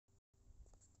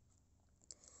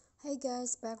Hey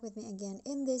guys, back with me again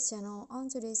in this channel. On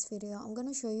today's video, I'm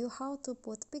gonna show you how to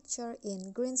put picture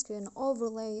in green screen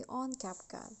overlay on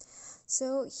CapCut.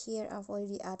 So here I've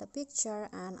already added a picture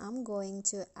and I'm going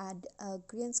to add a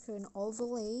green screen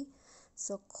overlay.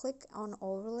 So click on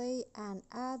overlay and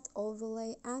add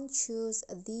overlay and choose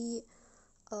the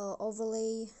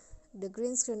overlay, the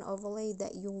green screen overlay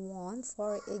that you want.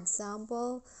 For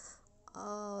example,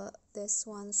 this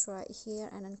one's right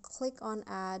here, and then click on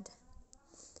add.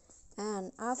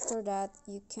 And after that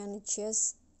you can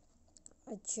just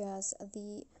adjust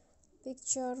the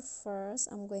picture. First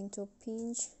I'm going to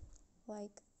pinch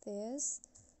like this,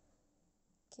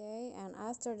 okay, and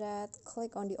after that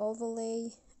click on the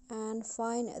overlay and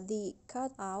find the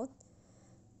cutout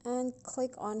and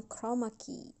click on chroma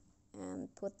key and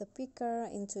put the picker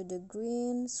into the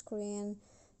green screen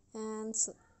and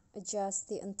adjust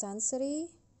the intensity,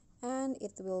 and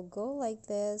it will go like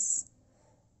this.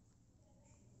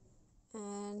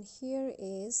 And here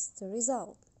is the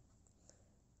result.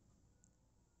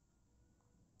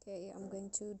 Okay, I'm going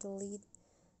to delete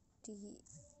the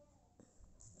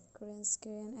green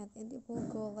screen and it will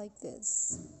go like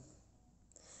this.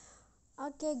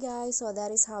 Okay guys, so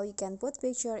that is how you can put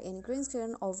picture in green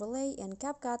screen overlay in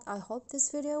CapCut. I hope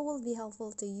this video will be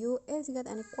helpful to you. If you got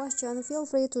any question, feel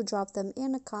free to drop them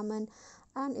in a comment,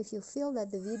 and if you feel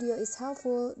that the video is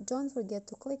helpful, don't forget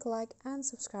to click like and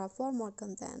subscribe for more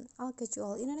content. I'll catch you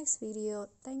all in the next video.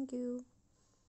 Thank you.